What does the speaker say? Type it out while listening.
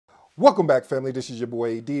Welcome back, family. This is your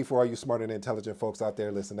boy D. For all you smart and intelligent folks out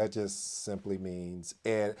there, listen, that just simply means.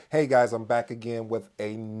 And hey, guys, I'm back again with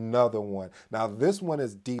another one. Now, this one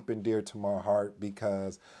is deep and dear to my heart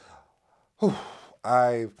because whew,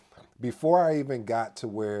 I, before I even got to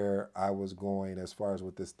where I was going as far as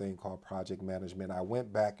with this thing called project management, I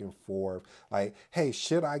went back and forth like, hey,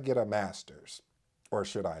 should I get a master's or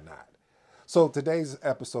should I not? So today's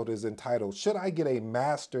episode is entitled, Should I Get a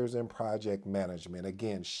Master's in Project Management?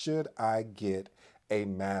 Again, should I get a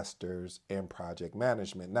master's in project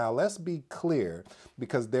management? Now, let's be clear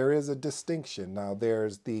because there is a distinction. Now,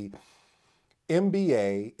 there's the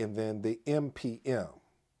MBA and then the MPM.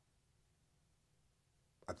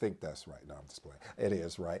 I think that's right. No, I'm just playing. It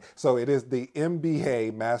is right. So it is the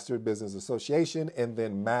MBA, Master Business Association, and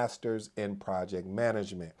then Masters in Project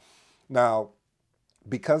Management. Now,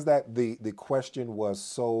 because that the question was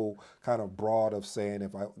so kind of broad of saying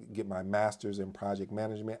if I get my master's in project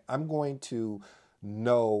management, I'm going to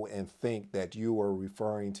know and think that you are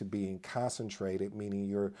referring to being concentrated, meaning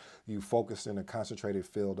you focused in a concentrated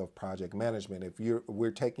field of project management. If we're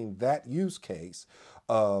taking that use case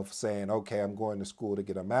of saying, okay, I'm going to school to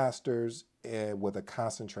get a master's and with a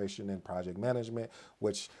concentration in project management,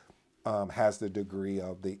 which has the degree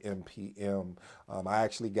of the MPM. I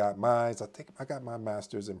actually got mine. I think I got my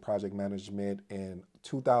master's in project management in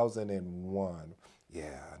 2001.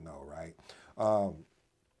 Yeah, I know, right?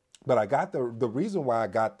 But I got the reason why I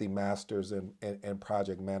got the master's in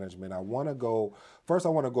project management. I want to go first. I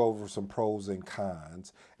want to go over some pros and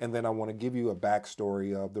cons, and then I want to give you a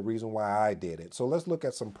backstory of the reason why I did it. So let's look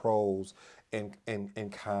at some pros and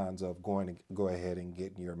cons of going to go ahead and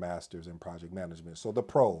getting your master's in project management. So the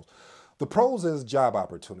pros is job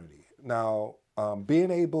opportunity. Now,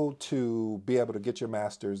 being able to get your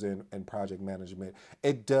master's in project management,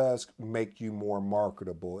 it does make you more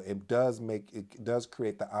marketable. It does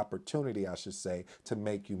create the opportunity, I should say, to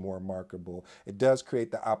make you more marketable. It does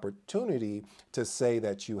create the opportunity to say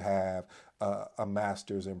that you have a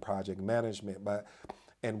master's in project management.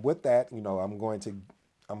 And with that, I'm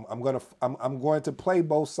going to play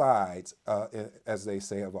both sides, as they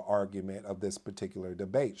say, of an argument of this particular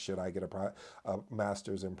debate. Should I get a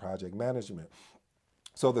master's in project management?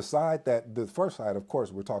 So the first side, of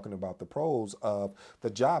course, we're talking about the pros of the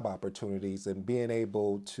job opportunities and being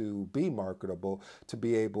able to be marketable, to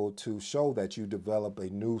be able to show that you develop a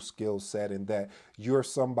new skill set and that you're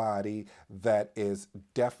somebody that is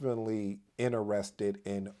definitely interested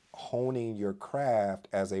in honing your craft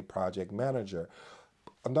as a project manager.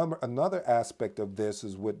 Another aspect of this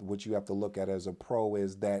is what you have to look at as a pro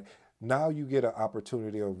is that now you get an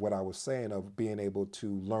opportunity of what I was saying of being able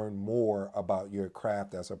to learn more about your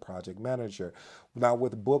craft as a project manager. Now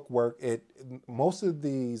with book work, most of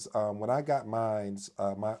these when I got my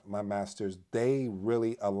masters, they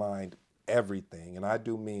really aligned everything, and I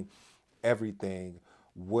do mean everything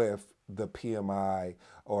with the PMI,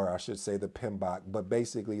 or I should say the PMBOK, but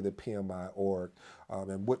basically the PMI org.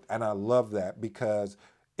 And I love that because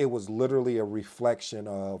it was literally a reflection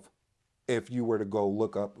of if you were to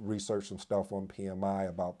go research some stuff on PMI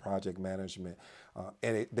about project management,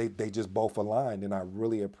 and they just both aligned, and I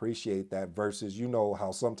really appreciate that. Versus,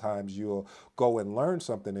 how sometimes you'll go and learn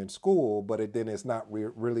something in school, but then it's not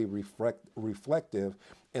really reflective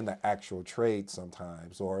in the actual trade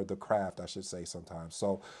sometimes, or the craft, I should say, sometimes.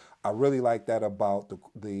 So I really like that about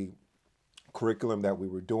the curriculum that we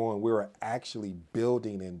were doing. We were actually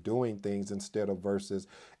building and doing things instead of versus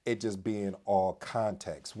it just being all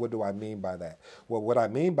context. What do I mean by that? Well, what I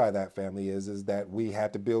mean by that, family, is that we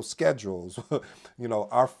had to build schedules.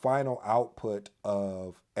 Our final output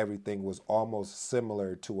of everything was almost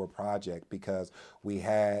similar to a project because we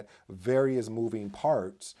had various moving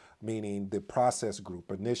parts, meaning the process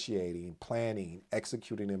group initiating, planning,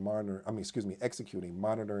 executing,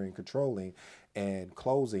 monitoring, controlling, and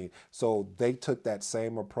closing. So they took that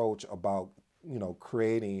same approach about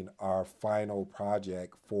creating our final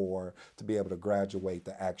project to be able to graduate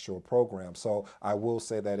the actual program. So I will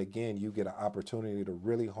say that again, you get an opportunity to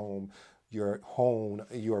really hone your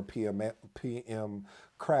PM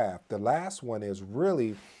craft. The last one is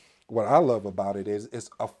really what I love about it is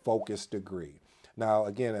it's a focused degree. Now,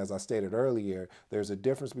 again, as I stated earlier, there's a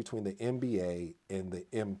difference between the MBA and the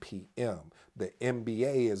MPM. The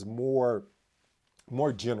MBA is more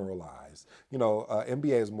generalized.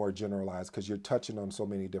 MBA is more generalized because you're touching on so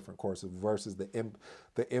many different courses versus the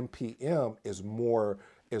MPM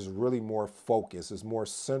is really more focused, is more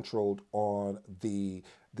centered on the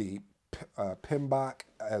PMBOK,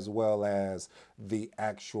 as well as the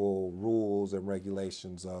actual rules and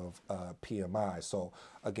regulations of PMI. So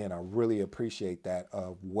again, I really appreciate that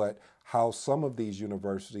of how some of these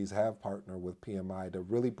universities have partnered with PMI to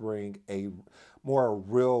really bring a more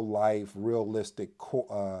real life, realistic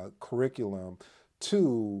curriculum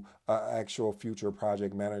to actual future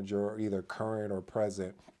project manager, either current or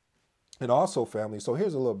present. And also family. So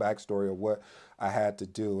here's a little backstory of what I had to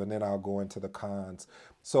do, and then I'll go into the cons.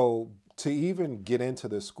 So to even get into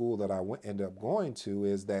the school that I ended up going to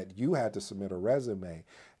is that you had to submit a resume.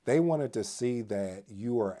 They wanted to see that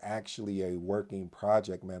you are actually a working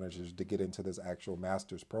project manager to get into this actual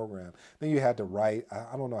master's program. Then you had to write,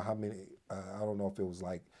 I don't know how many, I don't know if it was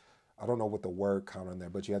like, I don't know what the word count on there,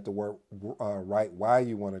 but you had to write why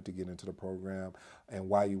you wanted to get into the program and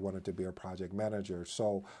why you wanted to be a project manager.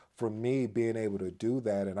 So for me, being able to do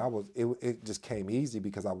that, and it just came easy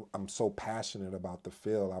because I'm so passionate about the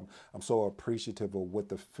field. I'm so appreciative of what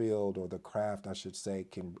the field, or the craft, I should say,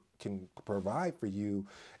 can provide for you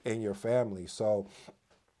and your family. So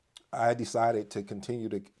I decided to continue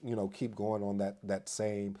to, keep going on that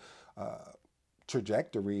same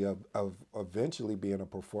trajectory of eventually being a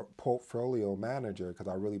portfolio manager, because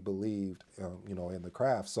I really believed, in the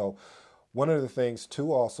craft. So one of the things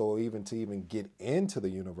too, also, even to even get into the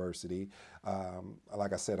university,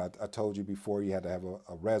 like I said, I told you before, you had to have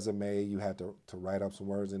a resume, you had to write up some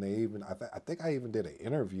words, and I think I even did an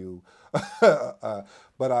interview,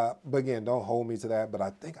 but again, don't hold me to that, but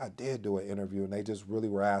I think I did do an interview, and they just really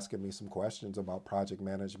were asking me some questions about project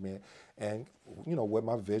management and, what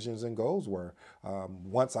my visions and goals were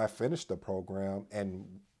once I finished the program, and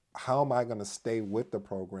how am I going to stay with the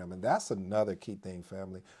program. And that's another key thing,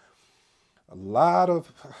 family. A lot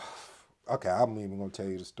of, okay, I'm even going to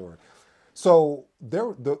tell you the story. So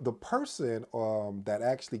the person that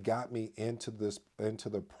actually got me into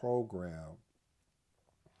the program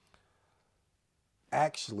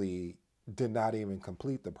actually did not even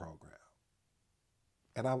complete the program.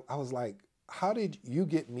 And I was like, how did you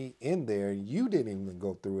get me in there and you didn't even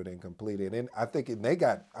go through it and complete it? And I think they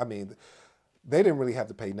didn't really have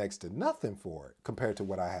to pay next to nothing for it compared to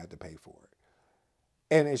what I had to pay for it.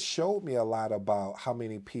 And it showed me a lot about how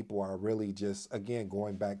many people are really just, again,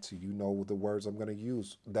 going back to, the words I'm going to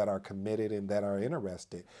use, that are committed and that are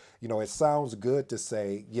interested. It sounds good to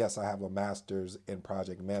say, yes, I have a master's in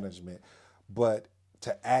project management, but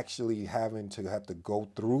to actually have to go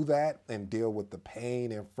through that and deal with the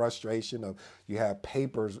pain and frustration of, you have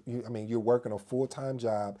papers, you're working a full-time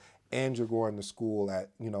job and you're going to school at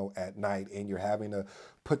night, and you're having to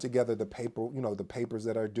put together the papers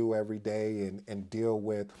that are due every day, and deal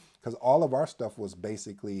with, because all of our stuff was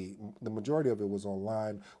basically, the majority of it was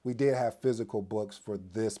online. We did have physical books for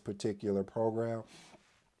this particular program,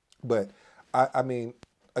 but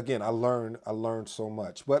again, I learned so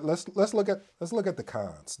much. But let's look at the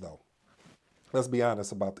cons, though. Let's be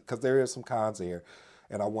honest about it, because there is some cons here,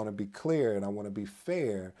 and I want to be clear and I want to be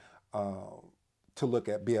fair,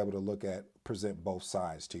 be able to present both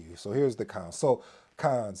sides to you. So here's the cons. So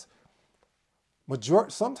cons,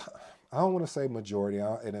 sometimes, I don't want to say majority,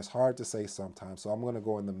 and it's hard to say sometimes. So I'm going to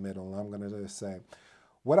go in the middle, and I'm going to just say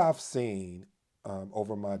what I've seen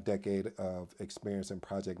over my decade of experience in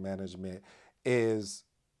project management is,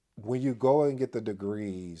 when you go and get the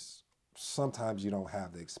degrees, sometimes you don't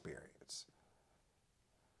have the experience.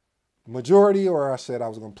 Majority, or I said I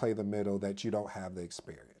was going to play the middle, that you don't have the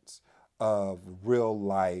experience of real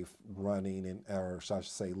life running, or should I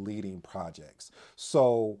say leading projects.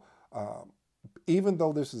 So even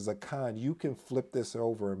though this is a con, you can flip this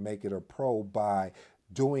over and make it a pro by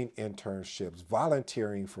doing internships,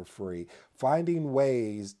 volunteering for free, finding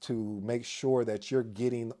ways to make sure that you're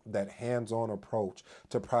getting that hands-on approach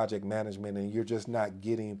to project management, and you're just not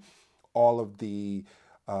getting all of the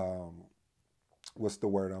what's the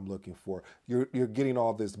word I'm looking for? You're getting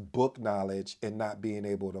all this book knowledge and not being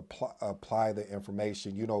able to apply the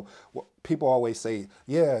information. People always say,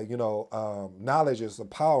 yeah, knowledge is a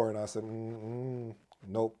power. And I said,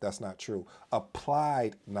 nope, that's not true.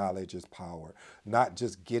 Applied knowledge is power, not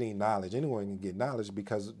just getting knowledge. Anyone can get knowledge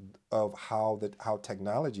because of how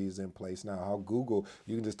technology is in place now. How Google,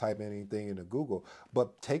 you can just type anything into Google.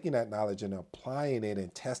 But taking that knowledge and applying it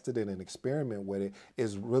and testing it and experiment with it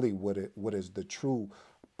is really what is the true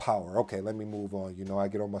power. Okay, let me move on. I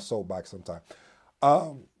get on my soapbox sometimes.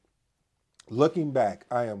 Looking back,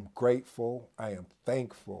 I am grateful. I am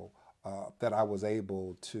thankful that I was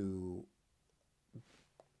able to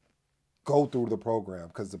go through the program,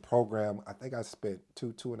 because the program, I think I spent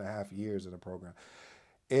 2.5 years in the program.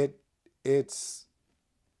 It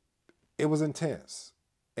was intense,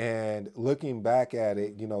 And looking back at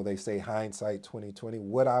it, you know, they say hindsight 2020.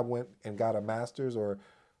 Would I went and got a master's, or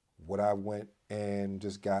would I went and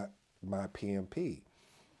just got my PMP?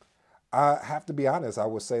 I have to be honest. I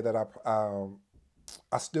would say that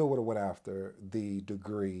I still would have went after the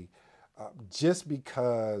degree, just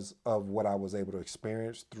because of what I was able to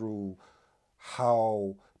experience through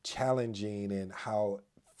how challenging and how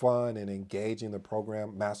fun and engaging the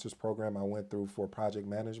program, master's program I went through for project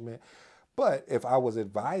management. But if I was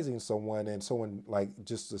advising someone, and someone like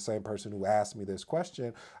just the same person who asked me this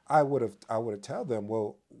question, I would have tell them,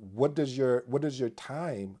 well, what does your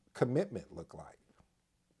time commitment look like?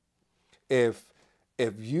 If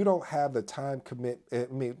you don't have the time commit, I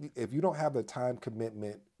mean, if you don't have the time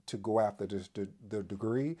commitment to go after the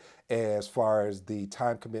degree, as far as the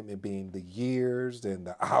time commitment being the years and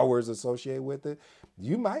the hours associated with it,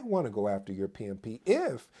 you might want to go after your PMP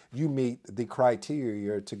if you meet the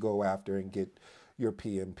criteria to go after and get your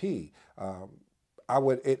PMP.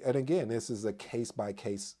 And again, this is a case by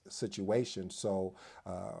case situation. So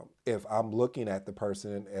if I'm looking at the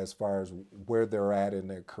person as far as where they're at in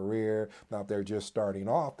their career, now if they're just starting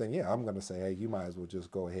off, then yeah, I'm going to say, hey, you might as well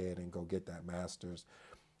just go ahead and go get that master's.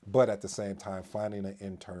 But at the same time, finding an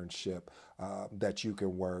internship that you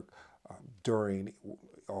can work during,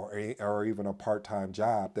 or even a part-time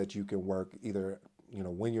job that you can work either, you know,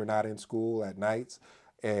 when you're not in school at nights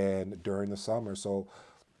and during the summer. So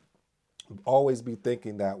always be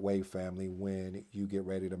thinking that way, family, when you get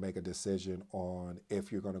ready to make a decision on if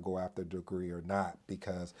you're going to go after a degree or not.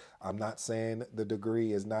 Because I'm not saying the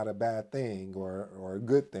degree is not a bad thing or a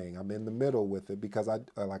good thing. I'm in the middle with it, because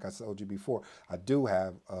like I told you before, I do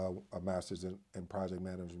have a master's in project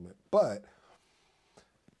management, but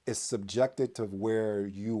it's subjected to where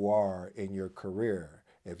you are in your career.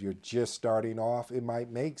 If you're just starting off, it might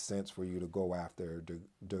make sense for you to go after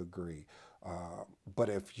a degree. But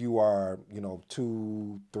if you are, you know,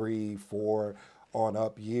 2, 3, 4 on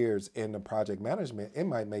up years in the project management, it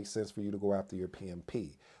might make sense for you to go after your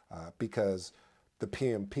PMP, because the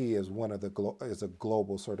PMP is is a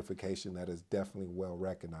global certification that is definitely well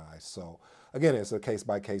recognized. So again, it's a case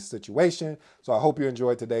by case situation. So I hope you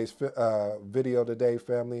enjoyed today's video today,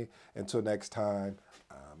 family. Until next time,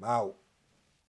 I'm out.